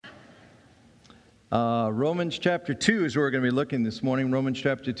Romans chapter 2 is where we're going to be looking this morning. Romans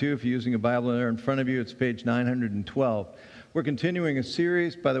chapter 2, if you're using a Bible there in front of you, it's page 912. We're continuing a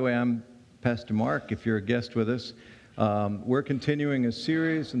series. By the way, I'm Pastor Mark, if you're a guest with us. We're continuing a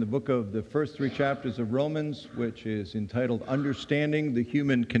series in the book of the first three chapters of Romans, which is entitled Understanding the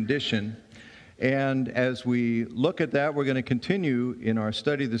Human Condition. And as we look at that, we're going to continue in our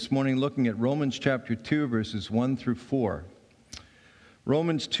study this morning looking at Romans chapter 2, verses 1 through 4.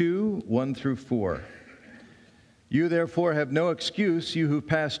 Romans 2, 1 through 4. You therefore have no excuse, you who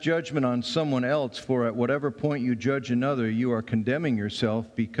pass judgment on someone else, for at whatever point you judge another, you are condemning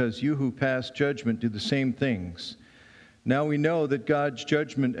yourself, because you who pass judgment do the same things. Now we know that God's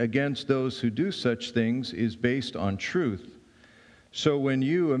judgment against those who do such things is based on truth. So when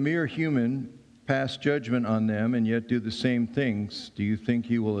you, a mere human, pass judgment on them and yet do the same things, do you think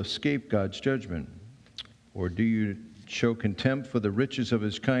you will escape God's judgment? Or do you show contempt for the riches of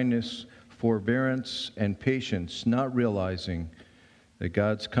his kindness, forbearance, and patience, not realizing that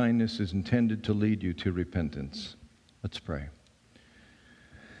God's kindness is intended to lead you to repentance? Let's pray.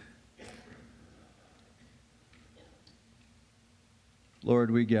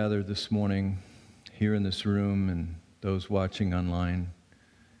 Lord, we gather this morning here in this room and those watching online.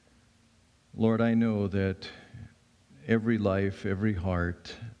 Lord, I know that every life, every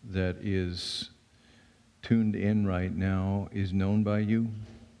heart that is tuned in right now is known by you.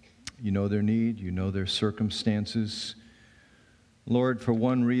 You know their need, you know their circumstances. Lord, for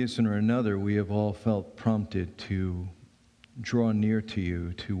one reason or another, we have all felt prompted to draw near to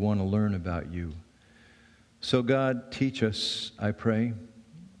you, to want to learn about you. So God, teach us, I pray.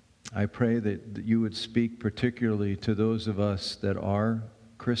 I pray that you would speak particularly to those of us that are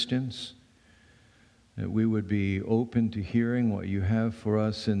Christians, that we would be open to hearing what you have for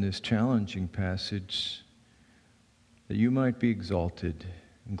us in this challenging passage, that you might be exalted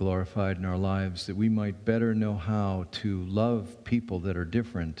and glorified in our lives, that we might better know how to love people that are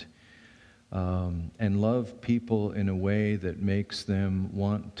different, and love people in a way that makes them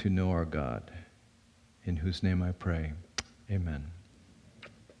want to know our God, in whose name I pray. Amen.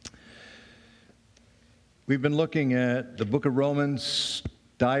 We've been looking at the book of Romans,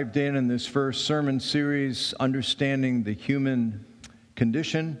 dived in this first sermon series, Understanding the Human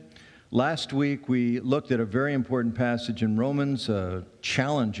Condition. Last week, we looked at a very important passage in Romans, a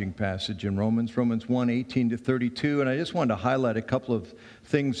challenging passage in Romans 1, 18 to 32, and I just wanted to highlight a couple of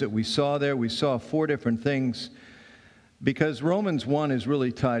things that we saw there. We saw four different things, because Romans 1 is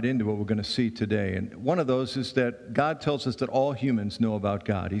really tied into what we're going to see today. And one of those is that God tells us that all humans know about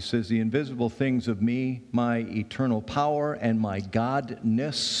God. He says, the invisible things of me, my eternal power, and my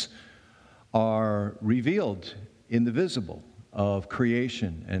godness are revealed in the visible of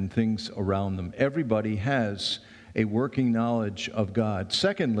creation and things around them. Everybody has a working knowledge of God.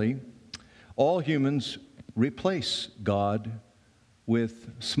 Secondly, all humans replace God with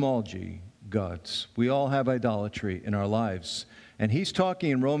small g gods. We all have idolatry in our lives. And he's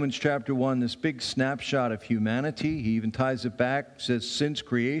talking in Romans chapter 1, this big snapshot of humanity. He even ties it back, says, since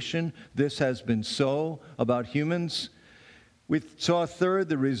creation, this has been so about humans. We saw third,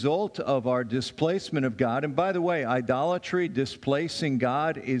 the result of our displacement of God. And by the way, idolatry, displacing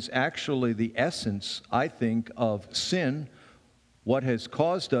God, is actually the essence, I think, of sin. What has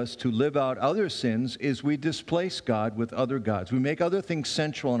caused us to live out other sins is we displace God with other gods. We make other things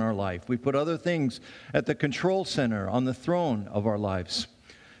central in our life. We put other things at the control center, on the throne of our lives.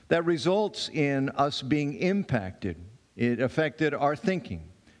 That results in us being impacted. It affected our thinking.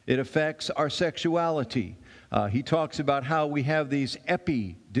 It affects our sexuality. He talks about how we have these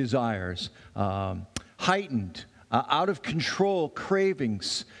epi-desires, heightened, out-of-control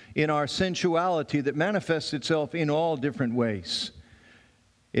cravings in our sensuality that manifests itself in all different ways.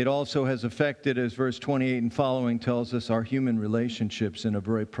 It also has affected, as verse 28 and following tells us, our human relationships in a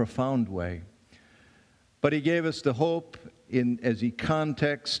very profound way. But he gave us the hope as he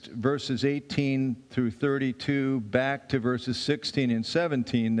context verses 18 through 32 back to verses 16 and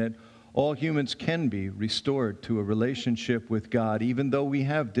 17 that all humans can be restored to a relationship with God, even though we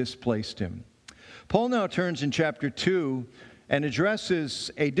have displaced him. Paul now turns in chapter 2 and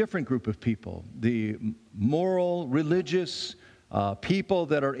addresses a different group of people, the moral, religious people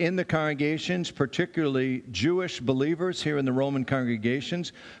that are in the congregations, particularly Jewish believers here in the Roman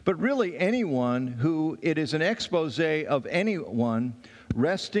congregations, but really anyone who it is an expose of anyone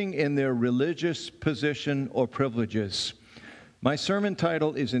resting in their religious position or privileges. My sermon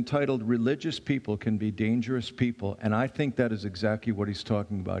title is entitled, Religious People Can Be Dangerous People, and I think that is exactly what he's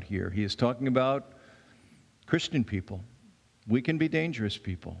talking about here. He is talking about Christian people. We can be dangerous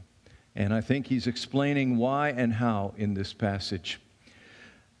people. And I think he's explaining why and how in this passage.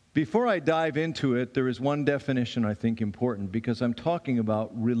 Before I dive into it, there is one definition I think important because I'm talking about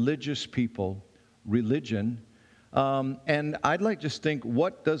religious people, religion, and I'd like to just think,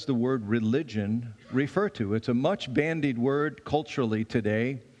 what does the word religion refer to? It's a much bandied word culturally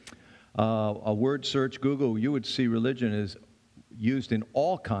today. A word search, Google, you would see religion is used in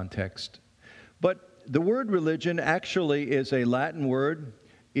all contexts. But the word religion actually is a Latin word.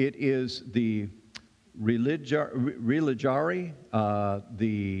 It is the religare.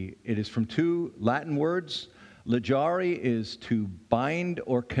 It is from two Latin words. Legare is to bind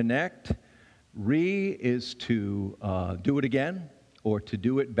or connect. Is to do it again or to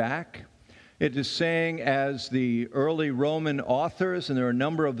do it back. It is saying, as the early Roman authors, and there are a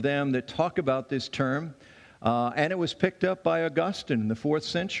number of them that talk about this term, and it was picked up by Augustine in the 4th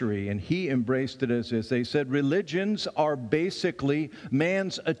century, and he embraced it as they said, religions are basically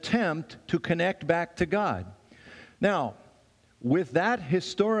man's attempt to connect back to God. Now, with that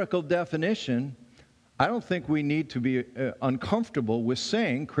historical definition, I don't think we need to be uncomfortable with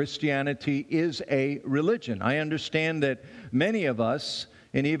saying Christianity is a religion. I understand that many of us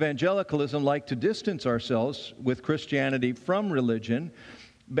in evangelicalism like to distance ourselves with Christianity from religion,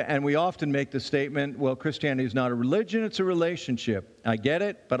 and we often make the statement, well, Christianity is not a religion, it's a relationship. I get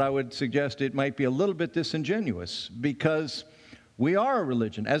it, but I would suggest it might be a little bit disingenuous because we are a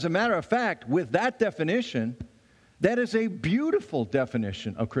religion. As a matter of fact, with that definition, that is a beautiful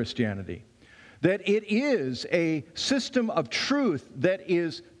definition of Christianity. That it is a system of truth that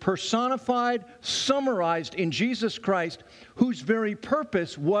is personified, summarized in Jesus Christ, whose very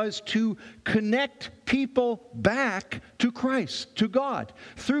purpose was to connect people back to Christ, to God,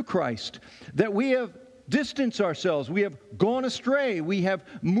 through Christ. That we have distanced ourselves, we have gone astray, we have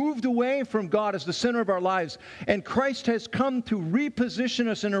moved away from God as the center of our lives, and Christ has come to reposition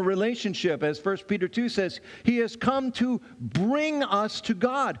us in a relationship. As 1 Peter 2 says, He has come to bring us to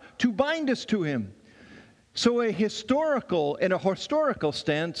God, to bind us to Him. So in a historical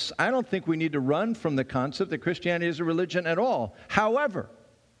sense, I don't think we need to run from the concept that Christianity is a religion at all. However,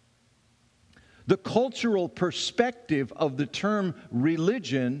 the cultural perspective of the term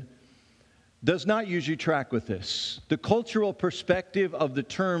religion does not usually track with this. The cultural perspective of the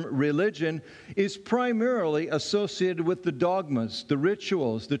term religion is primarily associated with the dogmas, the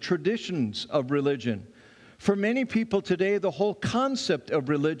rituals, the traditions of religion. For many people today, the whole concept of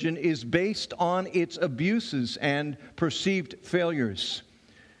religion is based on its abuses and perceived failures.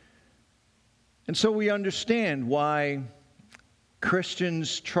 And so we understand why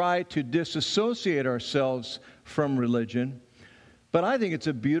Christians try to disassociate ourselves from religion. But I think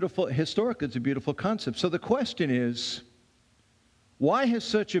historically, it's a beautiful concept. So the question is, why has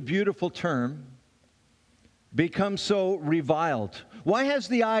such a beautiful term become so reviled? Why has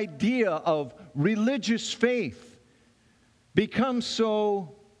the idea of religious faith become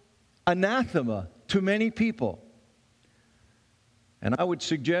so anathema to many people? And I would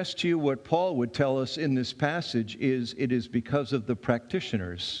suggest to you what Paul would tell us in this passage is it is because of the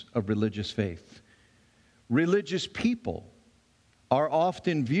practitioners of religious faith. Religious people are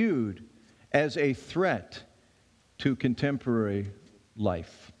often viewed as a threat to contemporary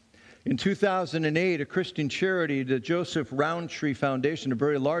life. In 2008, a Christian charity, the Joseph Rowntree Foundation, a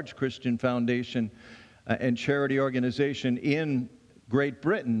very large Christian foundation and charity organization in Great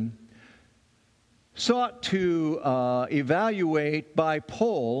Britain, sought to evaluate by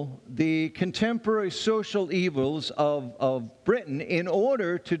poll the contemporary social evils of Britain in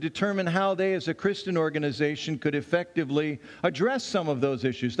order to determine how they as a Christian organization could effectively address some of those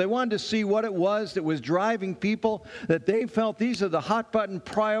issues. They wanted to see what it was that was driving people, that they felt these are the hot-button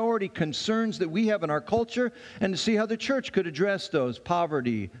priority concerns that we have in our culture, and to see how the church could address those: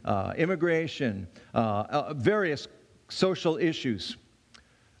 poverty, immigration, various social issues.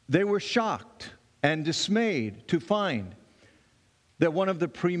 They were shocked and dismayed to find that one of the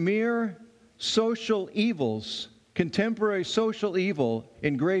premier social evils, contemporary social evil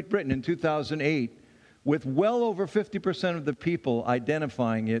in Great Britain in 2008, with well over 50% of the people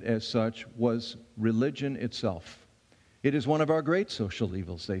identifying it as such, was religion itself. It is one of our great social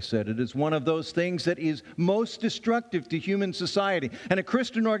evils, they said. It is one of those things that is most destructive to human society. And a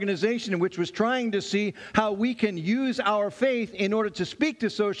Christian organization which was trying to see how we can use our faith in order to speak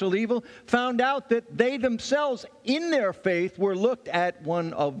to social evil found out that they themselves, in their faith, were looked at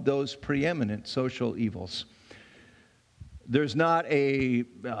one of those preeminent social evils. There's not a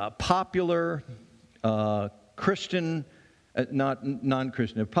popular Christian, not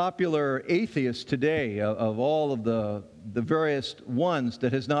non-Christian, a popular atheist today of all of the various ones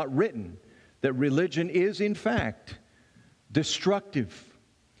that has not written that religion is in fact destructive.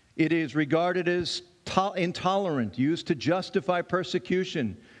 It is regarded as intolerant, used to justify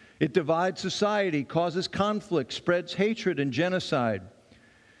persecution. It divides society, causes conflict, spreads hatred and genocide.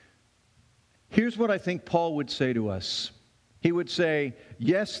 Here's what I think Paul would say to us. He would say,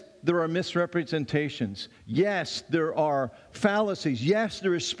 yes, there are misrepresentations. Yes, there are fallacies. Yes,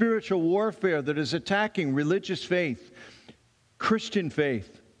 there is spiritual warfare that is attacking religious faith, Christian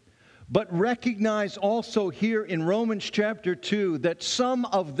faith. But recognize also here in Romans chapter 2 that some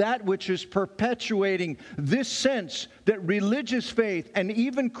of that which is perpetuating this sense that religious faith and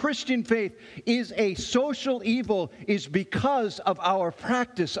even Christian faith is a social evil is because of our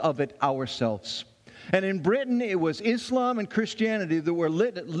practice of it ourselves. And in Britain, it was Islam and Christianity that were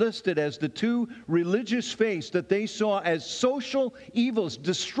listed as the two religious faiths that they saw as social evils,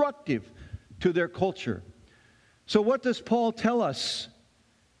 destructive to their culture. So what does Paul tell us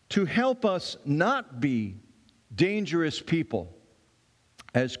to help us not be dangerous people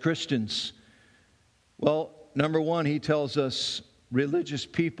as Christians? Well, number one, he tells us religious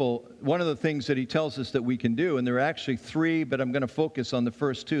people, one of the things that he tells us that we can do, and there are actually three, but I'm going to focus on the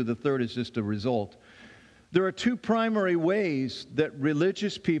first two. The third is just a result. There are two primary ways that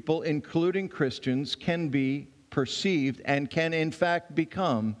religious people, including Christians, can be perceived and can in fact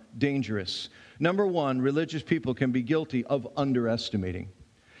become dangerous. Number one, religious people can be guilty of underestimating.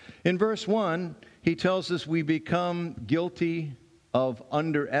 In verse 1, he tells us we become guilty of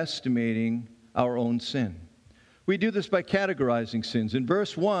underestimating our own sin. We do this by categorizing sins. In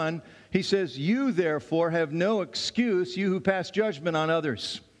verse 1, he says, "You therefore have no excuse, you who pass judgment on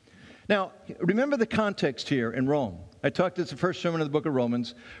others." Now, remember the context here in Rome. I talked, it's the first sermon of the book of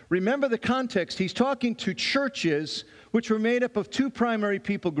Romans. Remember the context. He's talking to churches which were made up of two primary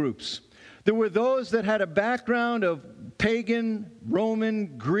people groups. There were those that had a background of pagan,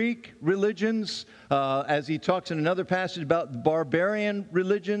 Roman, Greek religions, as he talks in another passage about barbarian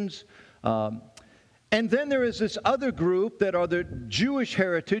religions. And then there is this other group that are the Jewish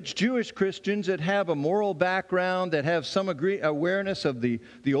heritage, Jewish Christians that have a moral background, that have some awareness of the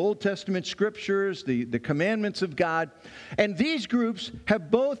Old Testament scriptures, the commandments of God. And these groups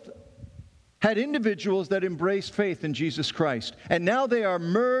have both had individuals that embraced faith in Jesus Christ. And now they are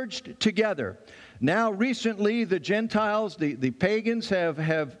merged together. Now recently the Gentiles, the pagans have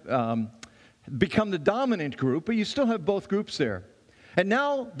become the dominant group, but you still have both groups there. And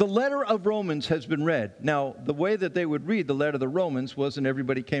now the letter of Romans has been read. Now, the way that they would read the letter of the Romans wasn't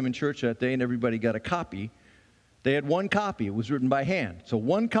everybody came in church that day and everybody got a copy. They had one copy. It was written by hand. So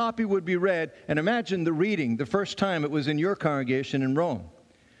one copy would be read, and imagine the reading the first time it was in your congregation in Rome.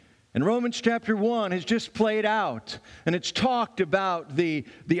 And Romans chapter 1 has just played out, and it's talked about the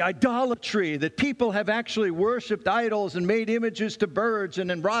idolatry that people have actually worshipped idols and made images to birds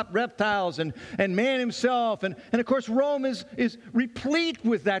and reptiles and man himself. And of course, Rome is replete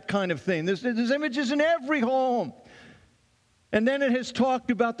with that kind of thing. There's images in every home. And then it has talked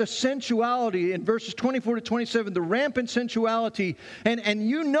about the sensuality in verses 24 to 27, the rampant sensuality. And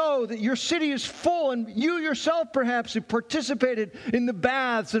you know that your city is full, and you yourself perhaps have participated in the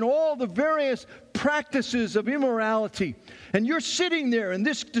baths and all the various practices of immorality. And you're sitting there, and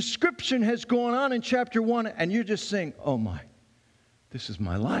this description has gone on in chapter 1, and you're just saying, oh my, this is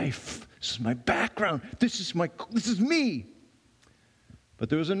my life. This is my background. This is me. But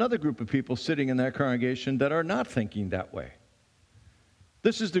there was another group of people sitting in that congregation that are not thinking that way.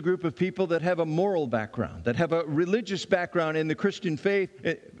 This is the group of people that have a moral background, that have a religious background in the Christian faith,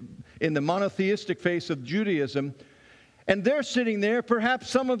 in the monotheistic faith of Judaism. And they're sitting there, perhaps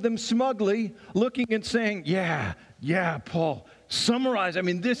some of them smugly, looking and saying, yeah, Paul, summarize. I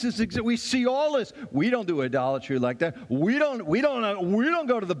mean, this is we see all this. We don't do idolatry like that. We don't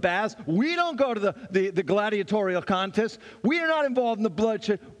go to the baths. We don't go to the gladiatorial contests. We are not involved in the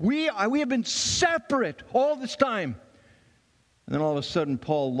bloodshed. We have been separate all this time. And then all of a sudden,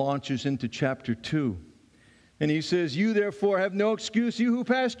 Paul launches into chapter 2. And he says, you therefore have no excuse, you who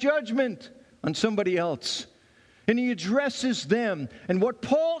pass judgment on somebody else. And he addresses them. And what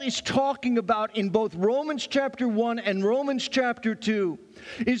Paul is talking about in both Romans chapter 1 and Romans chapter 2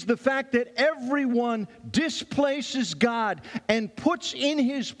 is the fact that everyone displaces God and puts in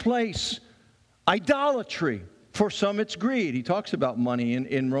his place idolatry. For some, it's greed. He talks about money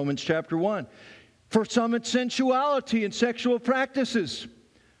in Romans chapter 1. For some, it's sensuality and sexual practices.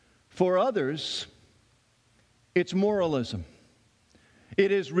 For others, it's moralism.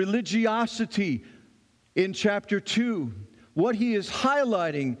 It is religiosity in chapter 2. What he is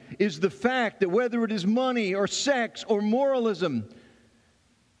highlighting is the fact that whether it is money or sex or moralism,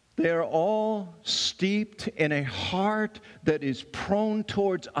 they are all steeped in a heart that is prone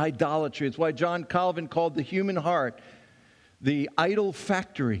towards idolatry. It's why John Calvin called the human heart the idol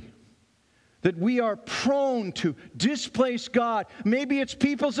factory. that we are prone to displace God. Maybe it's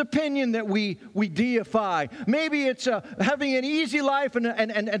people's opinion that we deify. Maybe it's having an easy life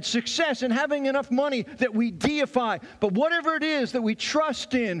and success and having enough money that we deify. But whatever it is that we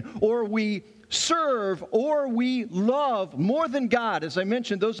trust in or we serve or we love more than God, as I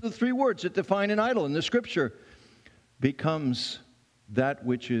mentioned, those are the three words that define an idol in the Scripture, becomes that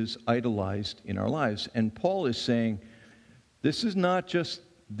which is idolized in our lives. And Paul is saying, this is not just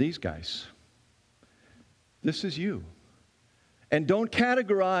these guys. This is you. And don't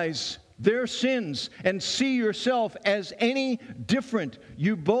categorize their sins and see yourself as any different.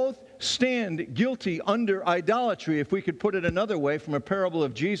 You both stand guilty under idolatry, if we could put it another way from a parable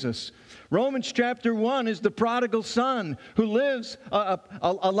of Jesus. Romans chapter 1 is the prodigal son who lives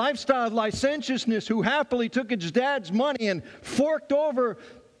a lifestyle of licentiousness, who happily took his dad's money and forked over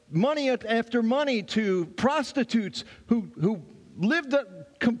money after money to prostitutes, who lived a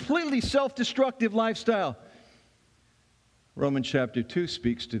completely self-destructive lifestyle. Romans chapter 2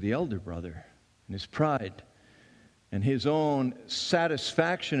 speaks to the elder brother and his pride and his own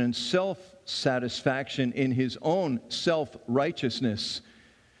satisfaction and self-satisfaction in his own self-righteousness.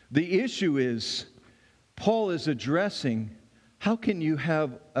 The issue is, Paul is addressing, how can you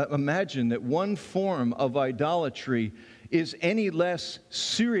imagine that one form of idolatry is any less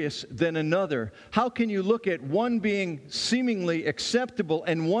serious than another? How can you look at one being seemingly acceptable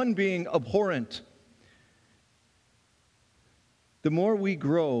and one being abhorrent? The more we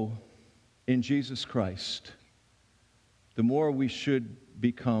grow in Jesus Christ, the more we should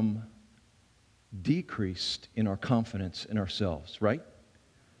become decreased in our confidence in ourselves, right?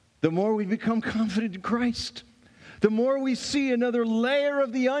 The more we become confident in Christ, the more we see another layer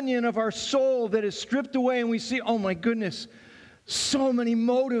of the onion of our soul that is stripped away, and we see, oh my goodness, so many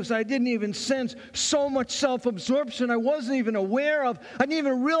motives I didn't even sense, so much self-absorption I wasn't even aware of. I didn't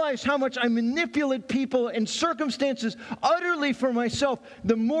even realize how much I manipulate people and circumstances utterly for myself.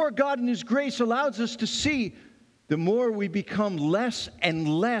 The more God in His grace allows us to see, the more we become less and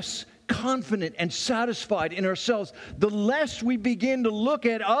less confident and satisfied in ourselves. The less we begin to look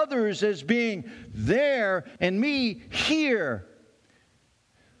at others as being there and me here,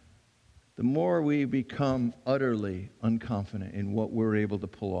 the more we become utterly unconfident in what we're able to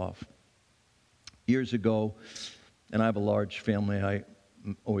pull off. Years ago, and I have a large family,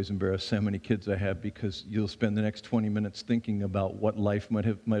 I'm always embarrassed how many kids I have, because you'll spend the next 20 minutes thinking about what life might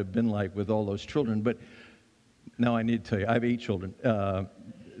have been like with all those children. But now I need to tell you, I have 8 children.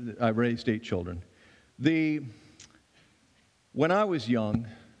 I've raised 8 children. When I was young,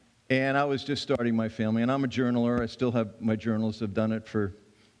 and I was just starting my family, and I'm a journaler, I still have my journals, I've done it for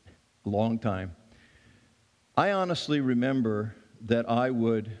a long time. I honestly remember that I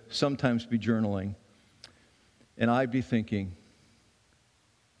would sometimes be journaling, and I'd be thinking,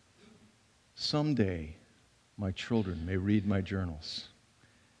 someday my children may read my journals.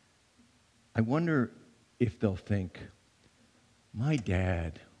 I wonder if they'll think, my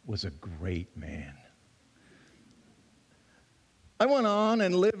dad was a great man. I went on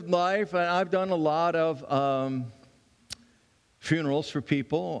and lived life. I've done a lot of funerals for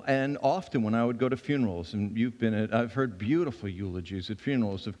people, and often when I would go to funerals, and I've heard beautiful eulogies at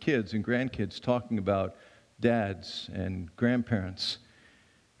funerals of kids and grandkids talking about dads and grandparents.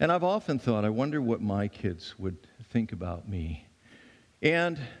 And I've often thought, I wonder what my kids would think about me.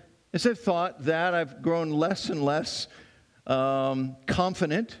 And as I've thought that, I've grown less and less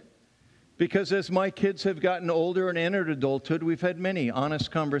confident, because as my kids have gotten older and entered adulthood, we've had many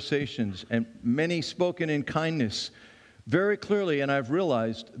honest conversations and many spoken in kindness very clearly. And I've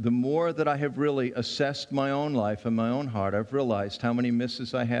realized the more that I have really assessed my own life and my own heart, I've realized how many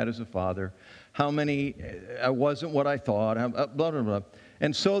misses I had as a father, how many I wasn't what I thought, blah, blah, blah.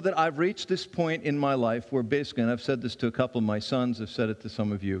 And so that I've reached this point in my life where basically, and I've said this to a couple of my sons, I've said it to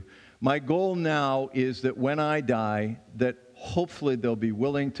some of you, my goal now is that when I die, that hopefully they'll be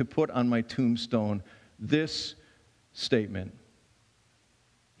willing to put on my tombstone this statement: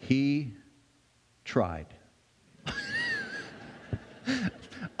 he tried.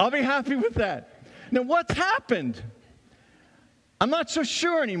 I'll be happy with that. Now, what's happened? I'm not so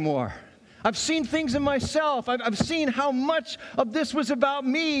sure anymore. I've seen things in myself. I've seen how much of this was about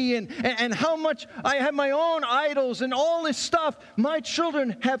me and how much I have my own idols and all this stuff. My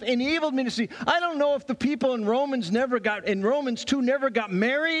children have enabled me to see. I don't know if the people in Romans 2 never got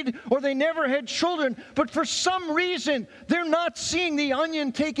married or they never had children, but for some reason they're not seeing the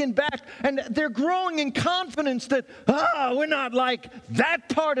onion taken back, and they're growing in confidence that, we're not like that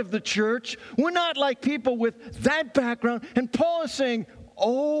part of the church. We're not like people with that background. And Paul is saying,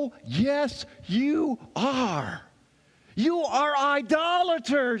 oh, yes, you are. You are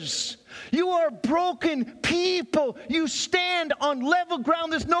idolaters. You are broken people. You stand on level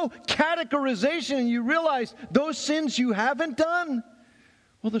ground. There's no categorization, and you realize those sins you haven't done.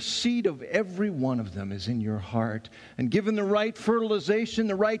 Well, the seed of every one of them is in your heart. And given the right fertilization,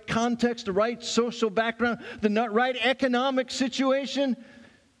 the right context, the right social background, the right economic situation,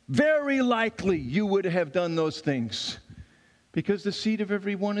 very likely you would have done those things. Because the seed of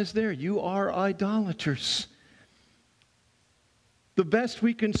every one is there. You are idolaters. The best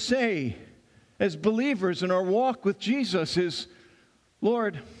we can say as believers in our walk with Jesus is,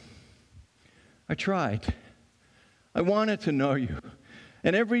 Lord, I tried. I wanted to know you.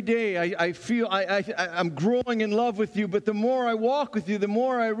 And every day I feel I'm growing in love with you, but the more I walk with you, the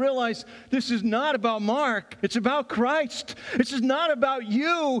more I realize this is not about Mark. It's about Christ. This is not about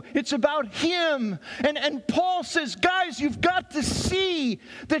you. It's about Him. And Paul says, guys, you've got to see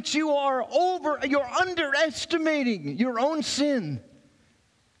that you're underestimating your own sin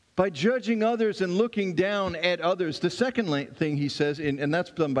by judging others and looking down at others. The second thing he says, and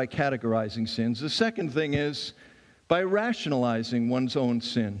that's done by categorizing sins. The second thing is by rationalizing one's own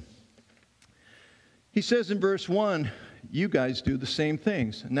sin. He says in verse 1, you guys do the same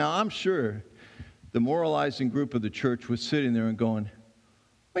things. Now, I'm sure the moralizing group of the church was sitting there and going,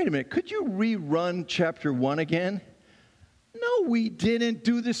 wait a minute, could you rerun chapter 1 again? No, we didn't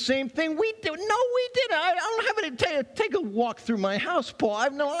do the same thing. No, we didn't. I don't have any, take a walk through my house, Paul. I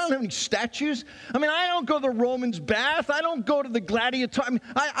don't have any statues. I mean, I don't go to the Romans bath. I don't go to the gladiator.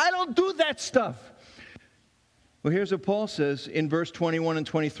 I don't do that stuff. Well, here's what Paul says in verse 21 and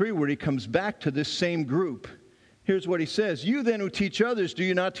 23, where he comes back to this same group. Here's what he says. You then who teach others, do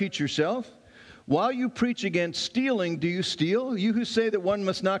you not teach yourself? While you preach against stealing, do you steal? You who say that one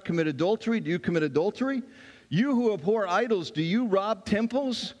must not commit adultery, do you commit adultery? You who abhor idols, do you rob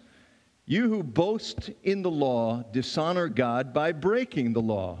temples? You who boast in the law, dishonor God by breaking the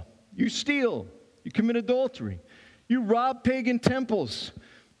law. You steal, you commit adultery, you rob pagan temples.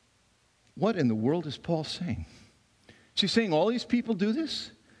 What in the world is Paul saying? Is he saying all these people do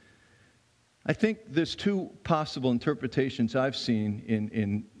this? I think there's two possible interpretations I've seen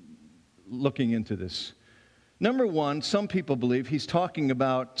in looking into this. Number one, some people believe he's talking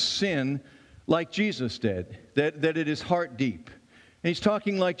about sin like Jesus did, that it is heart deep. And he's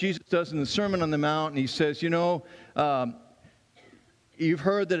talking like Jesus does in the Sermon on the Mount, and he says, you've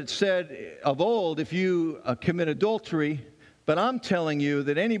heard that it's said of old, if you commit adultery, but I'm telling you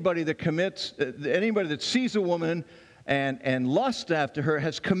that anybody that sees a woman and lusts after her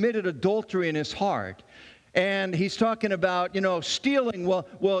has committed adultery in his heart. And he's talking about, stealing.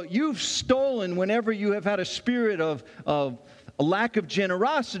 Well, you've stolen whenever you have had a spirit of a lack of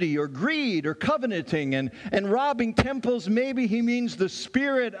generosity or greed or coveting and robbing temples. Maybe he means the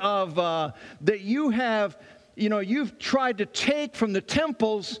spirit of that you have, you've tried to take from the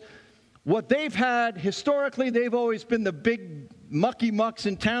temples what they've had. Historically, they've always been the big mucky mucks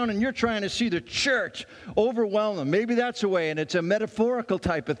in town, and you're trying to see the church overwhelm them. Maybe that's a way, and it's a metaphorical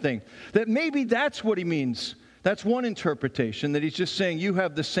type of thing. That maybe that's what he means. That's one interpretation, that he's just saying you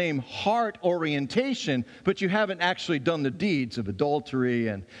have the same heart orientation, but you haven't actually done the deeds of adultery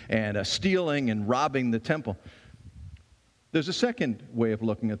and stealing and robbing the temple. There's a second way of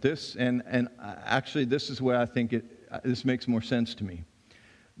looking at this, and actually this is where I think this makes more sense to me.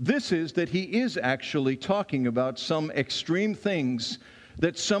 This is that he is actually talking about some extreme things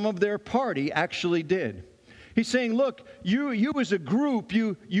that some of their party actually did. He's saying, look, you as a group,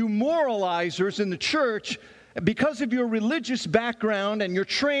 you moralizers in the church, because of your religious background and your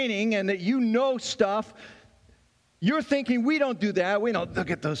training and that you know stuff, you're thinking, we don't do that. We don't look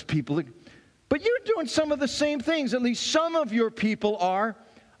at those people. But you're doing some of the same things. At least some of your people are.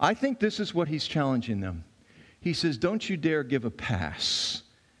 I think this is what he's challenging them. He says, don't you dare give a pass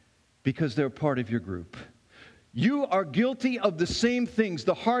because they're part of your group. You are guilty of the same things.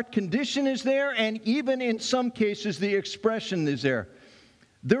 The heart condition is there, and even in some cases, the expression is there.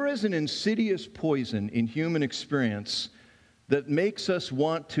 There is an insidious poison in human experience that makes us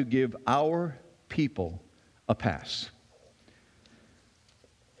want to give our people a pass.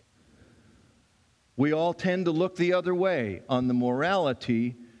 We all tend to look the other way on the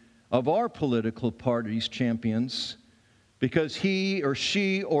morality of our political party's champions because he or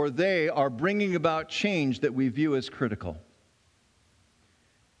she or they are bringing about change that we view as critical.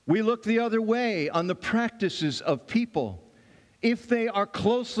 We look the other way on the practices of people if they are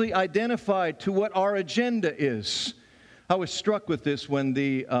closely identified to what our agenda is. I was struck with this when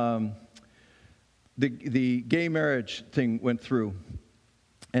the gay marriage thing went through.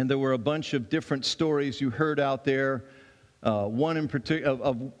 And there were a bunch of different stories you heard out there one in particular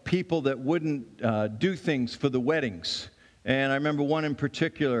of people that wouldn't do things for the weddings. And I remember one in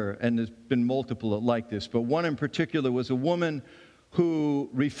particular, and there's been multiple like this, but one in particular was a woman who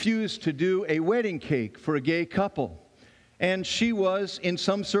refused to do a wedding cake for a gay couple. And she was, in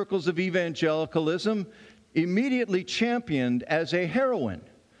some circles of evangelicalism, immediately championed as a heroine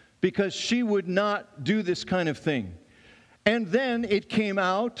because she would not do this kind of thing. And then it came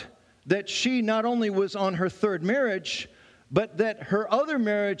out that she not only was on her third marriage, but that her other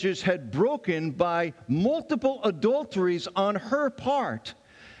marriages had broken by multiple adulteries on her part.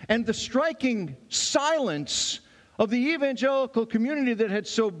 And the striking silence of the evangelical community that had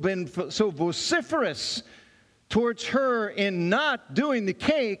been so vociferous towards her in not doing the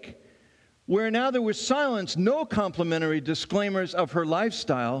cake, where now there was silence, no complimentary disclaimers of her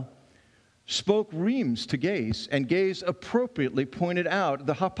lifestyle, spoke reams to gays, and gays appropriately pointed out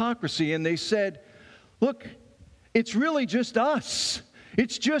the hypocrisy, and they said, look, it's really just us.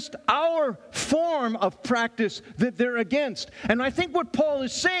 It's just our form of practice that they're against. And I think what Paul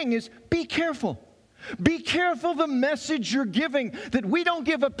is saying is, be careful. Be careful the message you're giving, that we don't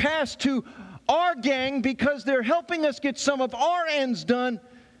give a pass to our gang because they're helping us get some of our ends done,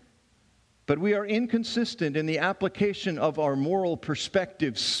 but we are inconsistent in the application of our moral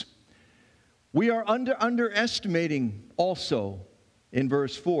perspectives. We are underestimating also, in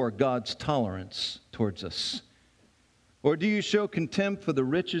verse 4, God's tolerance towards us. Or do you show contempt for the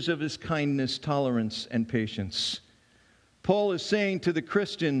riches of his kindness, tolerance, and patience? Paul is saying to the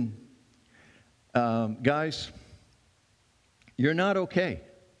Christian guys, you're not okay.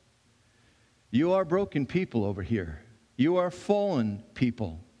 You are broken people over here. You are fallen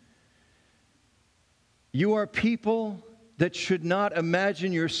people. You are people that should not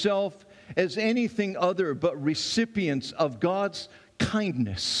imagine yourself as anything other but recipients of God's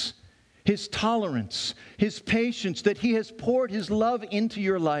kindness, his tolerance, his patience, that he has poured his love into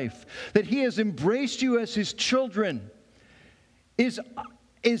your life, that he has embraced you as his children, is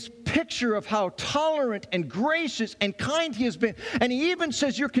picture of how tolerant and gracious and kind he has been. And he even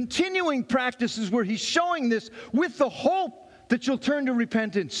says your continuing practices where he's showing this with the hope that you'll turn to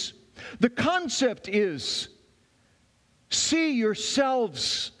repentance. The concept is, see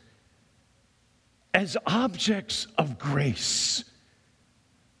yourselves as objects of grace.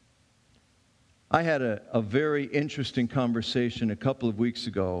 I had a very interesting conversation a couple of weeks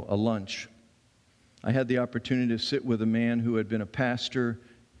ago, a lunch. I had the opportunity to sit with a man who had been a pastor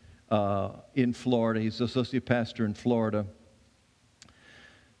in Florida. He's an associate pastor in Florida.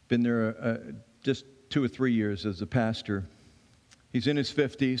 Been there just 2 or 3 years as a pastor. He's in his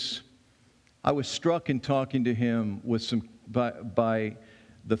 50s. I was struck in talking to him with by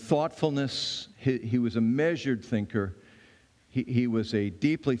the thoughtfulness. He was a measured thinker. He was a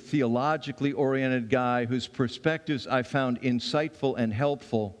deeply theologically oriented guy whose perspectives I found insightful and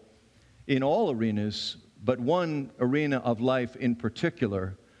helpful in all arenas, but one arena of life in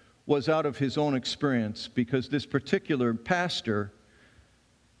particular was out of his own experience, because this particular pastor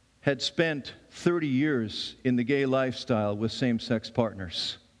had spent 30 years in the gay lifestyle with same-sex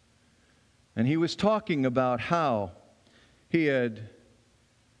partners. And he was talking about how he had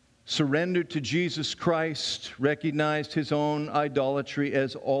surrendered to Jesus Christ, recognized his own idolatry,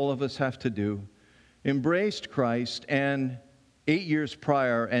 as all of us have to do, embraced Christ, and 8 years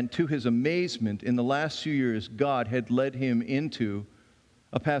prior, and to his amazement, in the last few years, God had led him into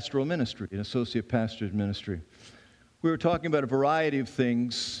a pastoral ministry, an associate pastor's ministry. We were talking about a variety of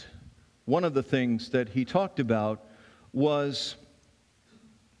things. One of the things that he talked about was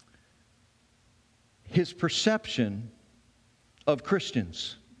his perception of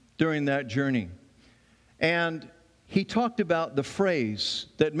Christians during that journey. And he talked about the phrase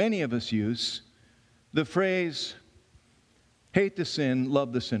that many of us use, the phrase, hate the sin,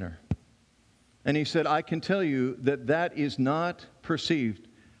 love the sinner. And he said, I can tell you that that is not perceived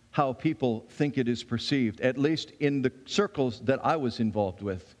how people think it is perceived, at least in the circles that I was involved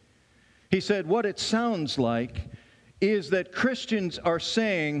with. He said, what it sounds like is that Christians are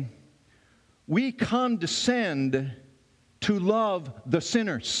saying, we condescend to love the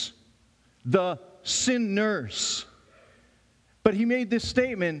sinners, the sinners. But he made this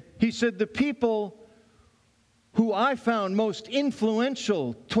statement. He said, the people who I found most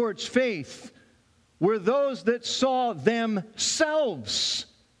influential towards faith were those that saw themselves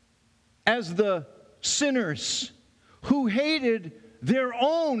as the sinners, who hated their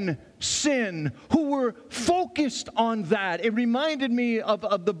own sin, who were focused on that. It reminded me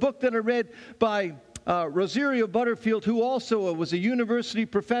of the book that I read by Rosario Butterfield, who also was a university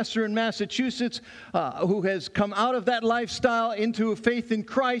professor in Massachusetts, who has come out of that lifestyle into a faith in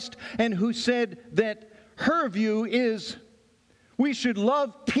Christ, and who said that her view is We should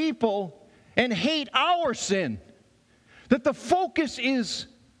love people and hate our sin. That the focus is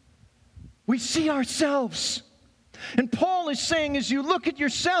we see ourselves. And Paul is saying, as you look at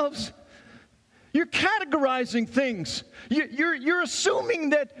yourselves, you're categorizing things. You're assuming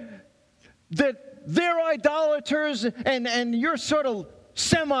that they're idolaters and you're sort of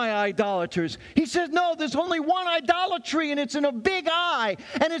semi-idolaters. He says, no, there's only one idolatry, and it's in a big I,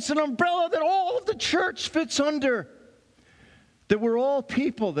 and it's an umbrella that all of the church fits under. That we're all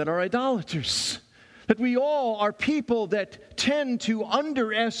people that are idolaters. That we all are people that tend to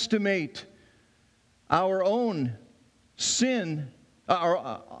underestimate our own sin,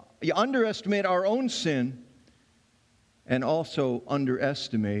 underestimate our own sin, and also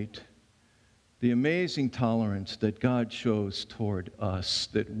underestimate the amazing tolerance that God shows toward us,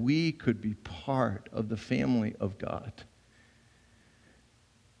 that we could be part of the family of God.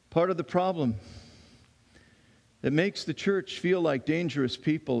 Part of the problem that makes the church feel like dangerous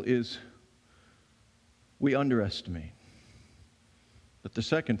people is we underestimate. But the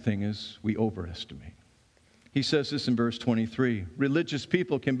second thing is we overestimate. He says this in verse 23. Religious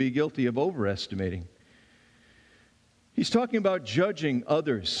people can be guilty of overestimating. He's talking about judging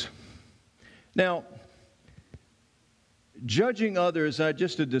others. Now, judging others,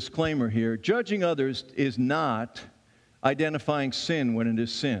 just a disclaimer here, judging others is not identifying sin when it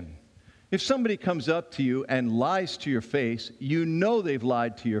is sin. If somebody comes up to you and lies to your face, you know they've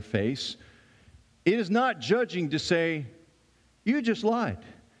lied to your face. It is not judging to say, you just lied.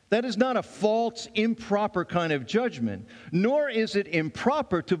 That is not a false, improper kind of judgment, nor is it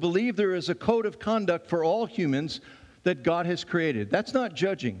improper to believe there is a code of conduct for all humans that God has created. That's not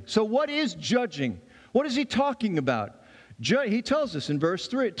judging. So what is judging? What is he talking about? He tells us in verse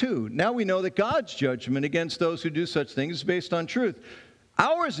 2, now we know that God's judgment against those who do such things is based on truth.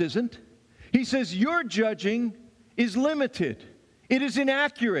 Ours isn't. He says your judging is limited. It is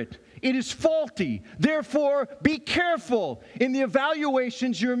inaccurate. It is faulty. Therefore, be careful in the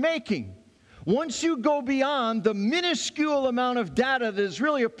evaluations you're making. Once you go beyond the minuscule amount of data that is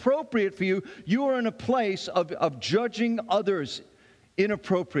really appropriate for you, you are in a place of judging others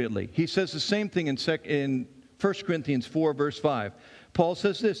inappropriately. He says the same thing in 1 Corinthians 4, verse 5. Paul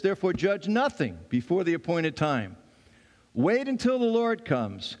says this, therefore judge nothing before the appointed time. Wait until the Lord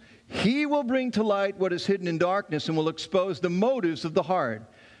comes. He will bring to light what is hidden in darkness and will expose the motives of the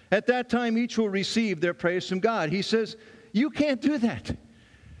heart. At that time, each will receive their praise from God. He says, you can't do that.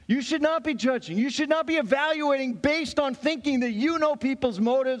 You should not be judging. You should not be evaluating based on thinking that you know people's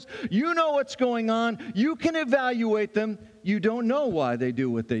motives. You know what's going on. You can evaluate them. You don't know why they do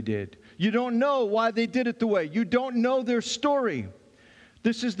what they did. You don't know why they did it the way. You don't know their story.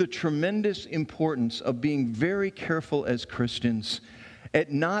 This is the tremendous importance of being very careful as Christians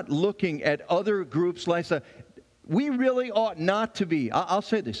at not looking at other groups' lifestyle. We really ought not to be, I'll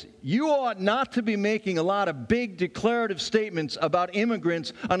say this, you ought not to be making a lot of big declarative statements about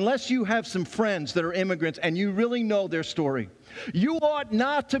immigrants unless you have some friends that are immigrants and you really know their story. You ought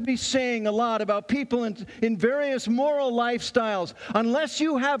not to be saying a lot about people in various moral lifestyles unless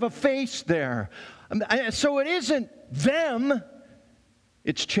you have a face there. So it isn't them,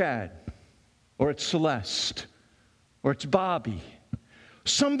 it's Chad, or it's Celeste, or it's Bobby.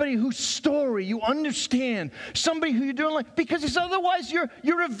 Somebody whose story you understand, somebody who you're doing like, because otherwise you're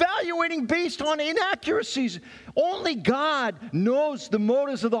evaluating based on inaccuracies. Only God knows the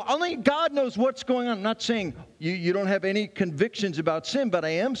motives of only God knows what's going on. I'm not saying you don't have any convictions about sin, but I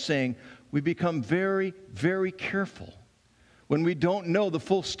am saying we become very, very careful when we don't know the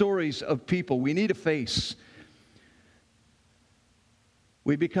full stories of people. We need a face.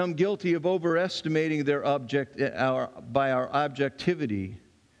 We become guilty of overestimating their by our objectivity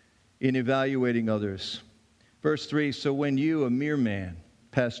in evaluating others. Verse 3, so when you, a mere man,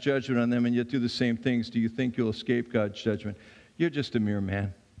 pass judgment on them and yet do the same things, do you think you'll escape God's judgment? You're just a mere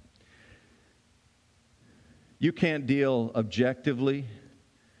man. You can't deal objectively,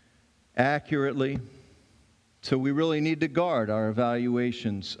 accurately, so we really need to guard our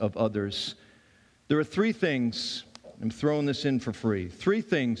evaluations of others. There are three things. I'm throwing this in for free. Three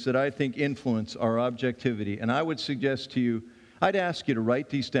things that I think influence our objectivity. And I would suggest to you, I'd ask you to write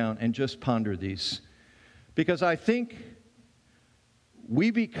these down and just ponder these. Because I think we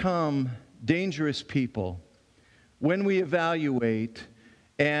become dangerous people when we evaluate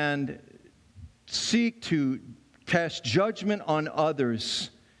and seek to cast judgment on others'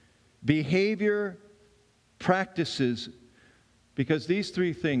 behavior, practices, because these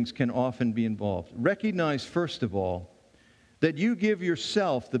three things can often be involved. Recognize, first of all, that you give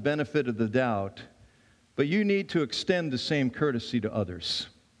yourself the benefit of the doubt, but you need to extend the same courtesy to others.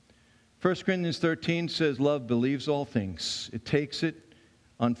 1 Corinthians 13 says, love believes all things. It takes it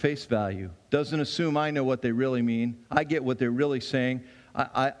on face value. Doesn't assume I know what they really mean. I get what they're really saying.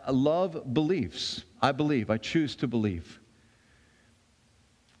 Love believes. I believe. I choose to believe.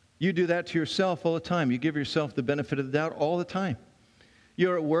 You do that to yourself all the time. You give yourself the benefit of the doubt all the time.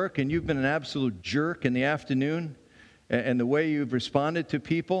 You're at work and you've been an absolute jerk in the afternoon, and the way you've responded to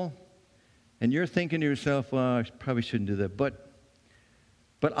people, and you're thinking to yourself, well, I probably shouldn't do that.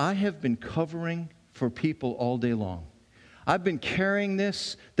 But I have been covering for people all day long. I've been carrying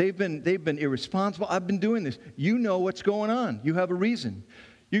this. They've been irresponsible. I've been doing this. You know what's going on. You have a reason.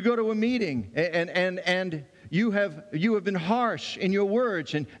 You go to a meeting and you have been harsh in your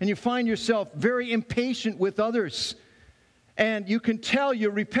words, and you find yourself very impatient with others. And you can tell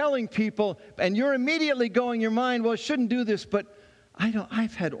you're repelling people, and you're immediately going in your mind, well, I shouldn't do this, but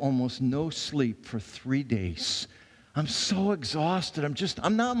I've had almost no sleep for 3 days. I'm so exhausted.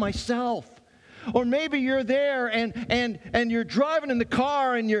 I'm not myself. Or maybe you're there and you're driving in the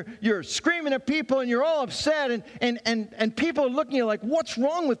car and you're screaming at people and you're all upset and people are looking at you like, what's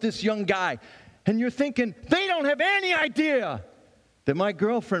wrong with this young guy? And you're thinking, they don't have any idea that my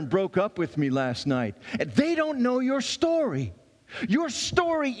girlfriend broke up with me last night. And they don't know your story. Your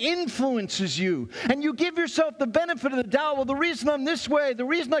story influences you. And you give yourself the benefit of the doubt. Well, the reason I'm this way, the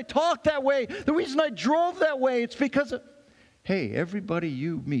reason I talk that way, the reason I drove that way, it's because of... Hey, everybody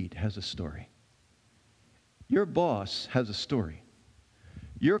you meet has a story. Your boss has a story.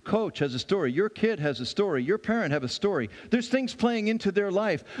 Your coach has a story. Your kid has a story. Your parent has a story. There's things playing into their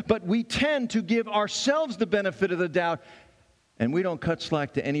life. But we tend to give ourselves the benefit of the doubt, and we don't cut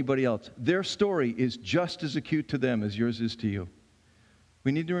slack to anybody else. Their story is just as acute to them as yours is to you.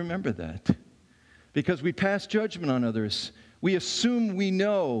 We need to remember that. Because we pass judgment on others. We assume we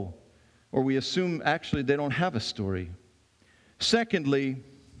know, or we assume actually they don't have a story. Secondly,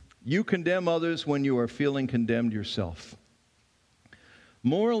 you condemn others when you are feeling condemned yourself.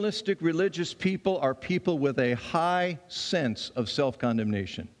 Moralistic religious people are people with a high sense of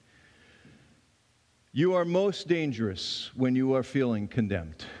self-condemnation. You are most dangerous when you are feeling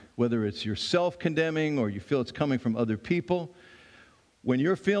condemned, whether it's yourself condemning or you feel it's coming from other people. When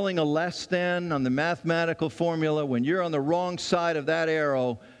you're feeling a less than on the mathematical formula, when you're on the wrong side of that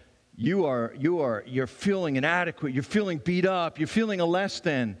arrow, you're feeling inadequate, you're feeling beat up, you're feeling a less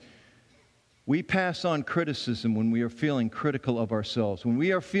than. We pass on criticism when we are feeling critical of ourselves. When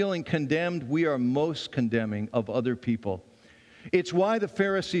we are feeling condemned, we are most condemning of other people. It's why the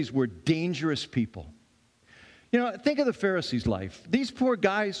Pharisees were dangerous people. You know, think of the Pharisees' life. These poor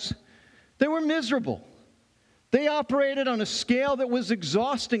guys, they were miserable. They operated on a scale that was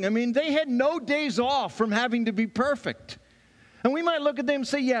exhausting. I mean, they had no days off from having to be perfect. And we might look at them and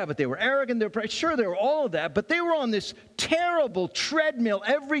say, yeah, but they were arrogant. Sure, they were all of that. But they were on this terrible treadmill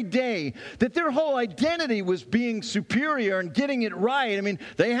every day that their whole identity was being superior and getting it right. I mean,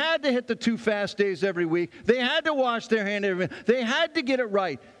 they had to hit the 2 fast days every week. They had to wash their hands every week. They had to get it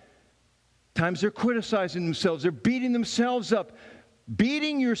right. Times they're criticizing themselves. They're beating themselves up.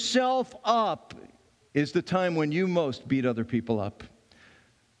 Beating yourself up is the time when you most beat other people up.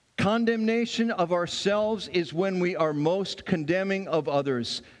 Condemnation of ourselves is when we are most condemning of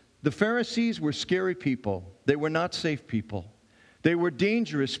others. The Pharisees were scary people. They were not safe people. They were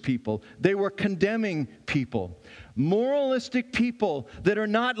dangerous people. They were condemning people. Moralistic people that are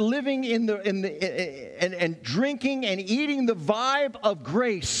not living and drinking and eating the vibe of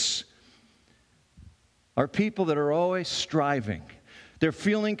grace are people that are always striving. They're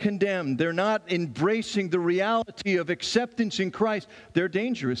feeling condemned. They're not embracing the reality of acceptance in Christ. They're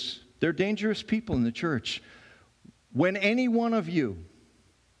dangerous. They're dangerous people in the church. When any one of you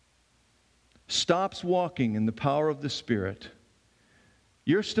stops walking in the power of the Spirit,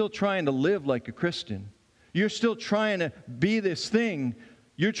 you're still trying to live like a Christian. You're still trying to be this thing.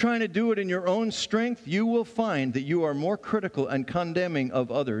 You're trying to do it in your own strength. You will find that you are more critical and condemning of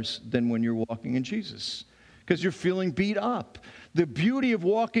others than when you're walking in Jesus, because you're feeling beat up. The beauty of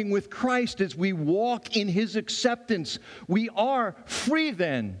walking with Christ is we walk in His acceptance. We are free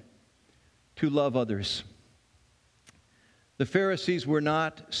then to love others. The Pharisees were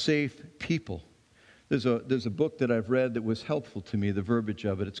not safe people. There's a book that I've read that was helpful to me, the verbiage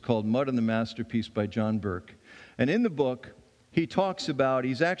of it. It's called Mud and the Masterpiece by John Burke. And in the book, he talks about,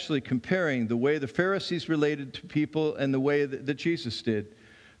 he's actually comparing the way the Pharisees related to people and the way that Jesus did.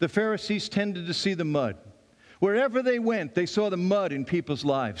 The Pharisees tended to see the mud. Wherever they went, they saw the mud in people's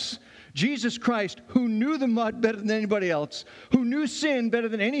lives. Jesus Christ, who knew the mud better than anybody else, who knew sin better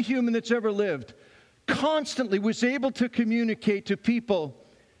than any human that's ever lived, constantly was able to communicate to people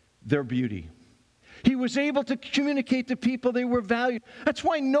their beauty. He was able to communicate to people they were valued. That's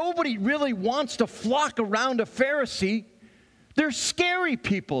why nobody really wants to flock around a Pharisee. They're scary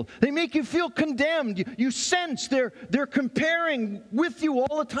people. They make you feel condemned. You sense they're comparing with you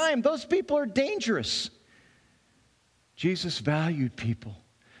all the time. Those people are dangerous. Jesus valued people.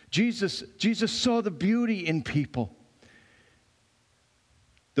 Jesus saw the beauty in people.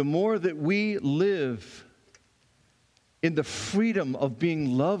 The more that we live in the freedom of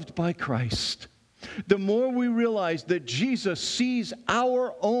being loved by Christ, the more we realize that Jesus sees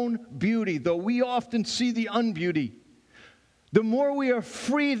our own beauty, though we often see the unbeauty, the more we are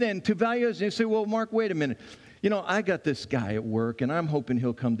free then to value us. And you say, well, Mark, wait a minute. I got this guy at work, and I'm hoping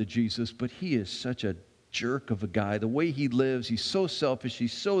he'll come to Jesus, but he is such a jerk of a guy. The way he lives, he's so selfish,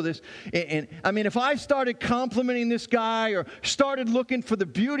 he's so this. And I mean, if I started complimenting this guy or started looking for the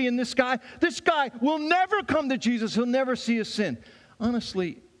beauty in this guy will never come to Jesus. He'll never see his sin.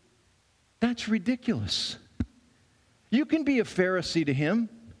 Honestly, that's ridiculous. You can be a Pharisee to him.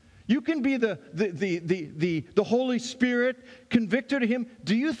 You can be the Holy Spirit convictor to him.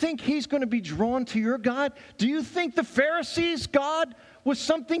 Do you think he's going to be drawn to your God? Do you think the Pharisees' God was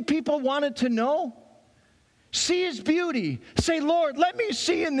something people wanted to know? See his beauty. Say, Lord, let me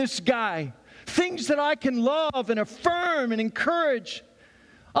see in this guy things that I can love and affirm and encourage.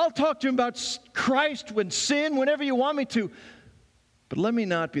 I'll talk to him about Christ when sin, whenever you want me to. But let me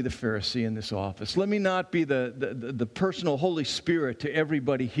not be the Pharisee in this office. Let me not be the personal Holy Spirit to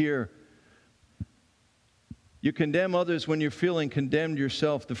everybody here. You condemn others when you're feeling condemned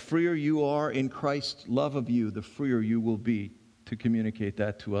yourself. The freer you are in Christ's love of you, the freer you will be to communicate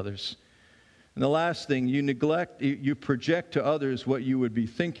that to others. And the last thing, you project to others what you would be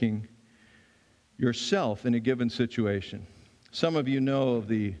thinking yourself in a given situation. Some of you know of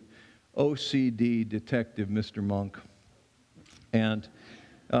the OCD detective, Mr. Monk. And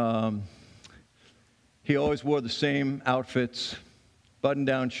he always wore the same outfits,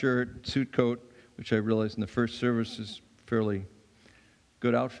 button-down shirt, suit coat, which I realized in the first service is a fairly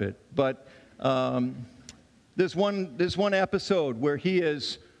good outfit. But there's one episode where he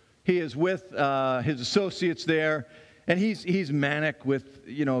is with his associates there, and he's manic with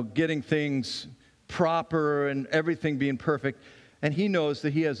getting things proper and everything being perfect. And he knows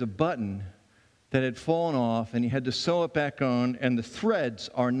that he has a button that had fallen off, and he had to sew it back on, and the threads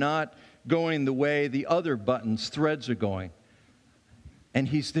are not going the way the other button's threads are going. And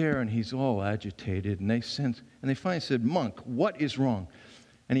he's there, and he's all agitated, and they finally said, Monk, what is wrong?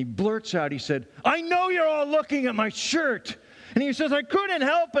 And he blurts out, he said, I know you're all looking at my shirt. And he says, I couldn't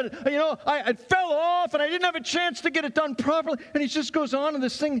help it. I fell off, and I didn't have a chance to get it done properly. And he just goes on in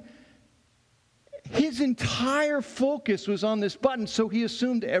this thing. His entire focus was on this button, so he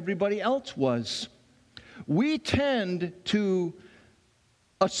assumed everybody else was. We tend to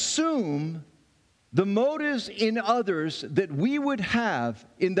assume the motives in others that we would have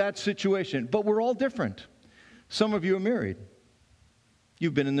in that situation, but we're all different. Some of you are married.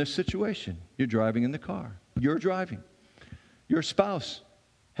 You've been in this situation. You're driving in the car. You're driving. Your spouse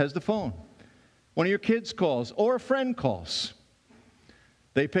has the phone. One of your kids calls or a friend calls.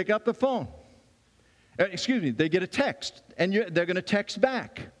 They pick up the phone. They get a text, and they're going to text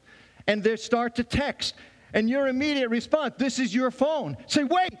back. And they start to text, and your immediate response, this is your phone. Say,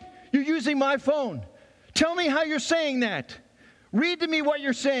 wait, you're using my phone. Tell me how you're saying that. Read to me what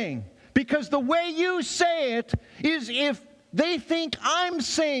you're saying. Because the way you say it is if they think I'm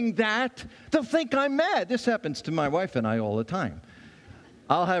saying that, they'll think I'm mad. This happens to my wife and I all the time.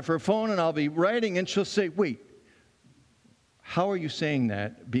 I'll have her phone, and I'll be writing, and she'll say, wait, how are you saying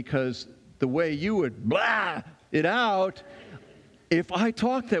that? Because the way you would blah it out, if I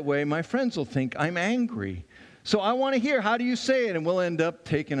talk that way, my friends will think I'm angry. So I want to hear, how do you say it? And we'll end up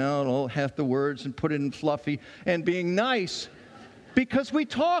taking out half the words and put it in fluffy and being nice because we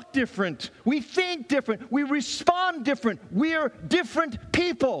talk different. We think different. We respond different. We're different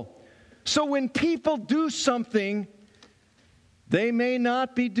people. So when people do something, they may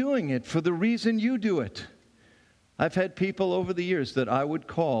not be doing it for the reason you do it. I've had people over the years that I would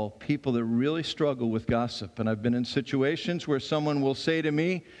call people that really struggle with gossip. And I've been in situations where someone will say to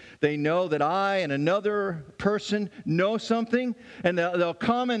me, they know that I and another person know something, and they'll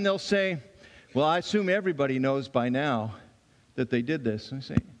come and they'll say, well, I assume everybody knows by now that they did this. And I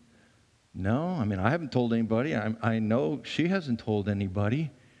say, no, I haven't told anybody. I know she hasn't told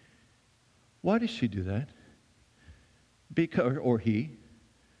anybody. Why does she do that? Or he?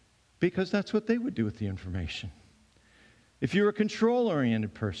 Because that's what they would do with the information. If you're a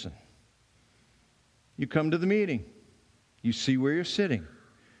control-oriented person, you come to the meeting, you see where you're sitting,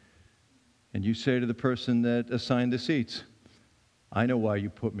 and you say to the person that assigned the seats, I know why you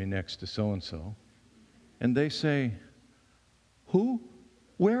put me next to so-and-so. And they say, who?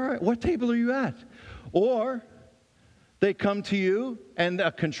 What table are you at? Or they come to you and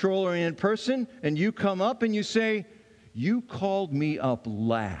a control-oriented person, and you come up and you say, you called me up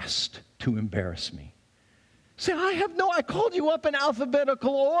last to embarrass me. Say, I called you up in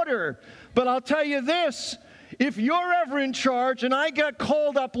alphabetical order. But I'll tell you this, if you're ever in charge and I get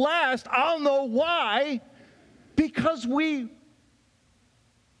called up last, I'll know why. Because we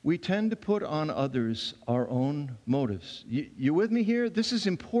tend to put on others our own motives. You with me here? This is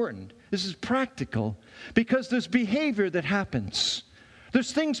important. This is practical. Because there's behavior that happens.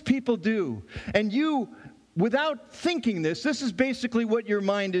 There's things people do. And you, without thinking this is basically what your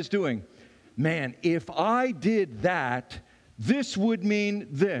mind is doing. Man, if I did that, this would mean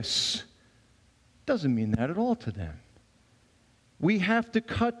this. Doesn't mean that at all to them. We have to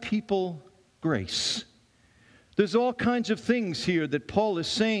cut people grace. There's all kinds of things here that Paul is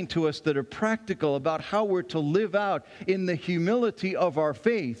saying to us that are practical about how we're to live out in the humility of our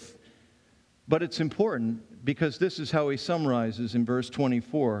faith. But it's important because this is how he summarizes in verse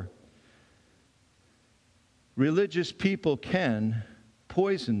 24. Religious people can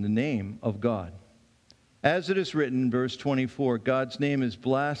poison the name of God. As it is written in verse 24, God's name is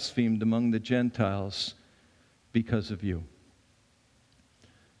blasphemed among the Gentiles because of you.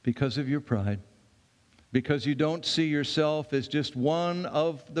 Because of your pride. Because you don't see yourself as just one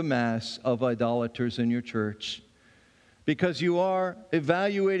of the mass of idolaters in your church. Because you are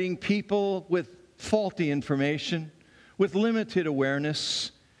evaluating people with faulty information, with limited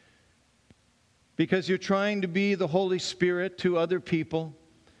awareness. Because you're trying to be the Holy Spirit to other people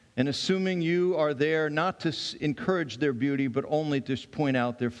and assuming you are there not to encourage their beauty, but only to point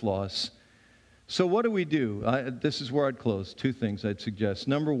out their flaws. So what do? This is where I'd close. Two things I'd suggest.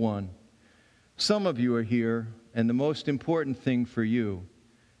 Number one, some of you are here, and the most important thing for you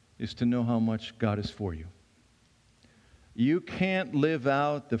is to know how much God is for you. You can't live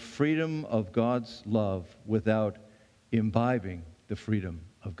out the freedom of God's love without imbibing the freedom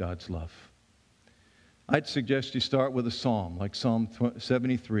of God's love. I'd suggest you start with a psalm, like Psalm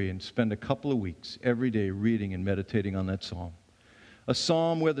 73, and spend a couple of weeks every day reading and meditating on that psalm. A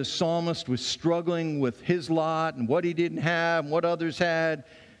psalm where the psalmist was struggling with his lot and what he didn't have and what others had.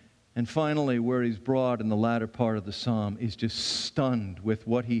 And finally, where he's brought in the latter part of the psalm, is just stunned with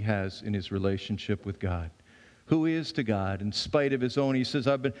what he has in his relationship with God. Who he is to God, in spite of his own. He says,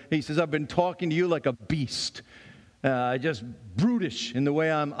 I've been talking to you like a beast. Just brutish in the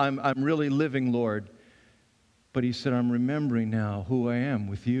way I'm really living, Lord. But he said, I'm remembering now who I am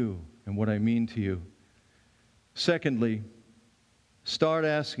with you and what I mean to you. Secondly, start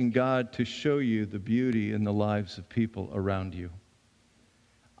asking God to show you the beauty in the lives of people around you.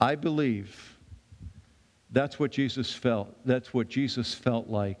 I believe that's what Jesus felt. That's what Jesus felt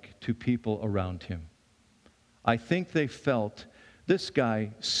like to people around him. I think they felt, this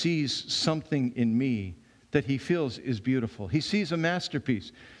guy sees something in me that he feels is beautiful. He sees a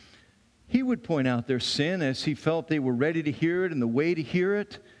masterpiece. He would point out their sin as he felt they were ready to hear it and the way to hear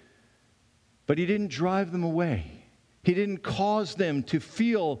it. But he didn't drive them away. He didn't cause them to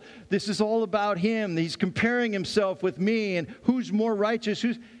feel this is all about him. He's comparing himself with me and who's more righteous.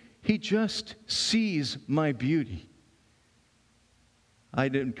 He just sees my beauty.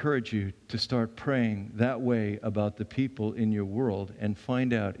 I'd encourage you to start praying that way about the people in your world and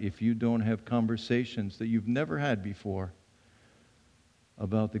find out if you don't have conversations that you've never had before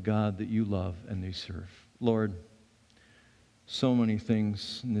about the God that you love and they serve. Lord, so many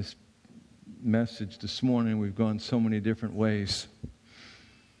things in this message this morning. We've gone so many different ways.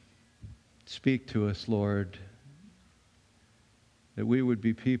 Speak to us, Lord, that we would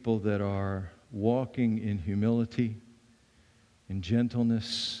be people that are walking in humility, in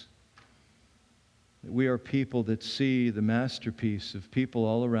gentleness. That we are people that see the masterpiece of people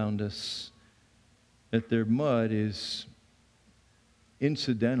all around us, that their mud is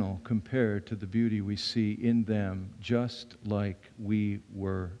incidental compared to the beauty we see in them, just like we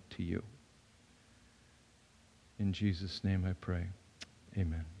were to you. In Jesus' name I pray.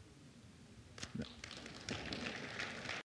 Amen.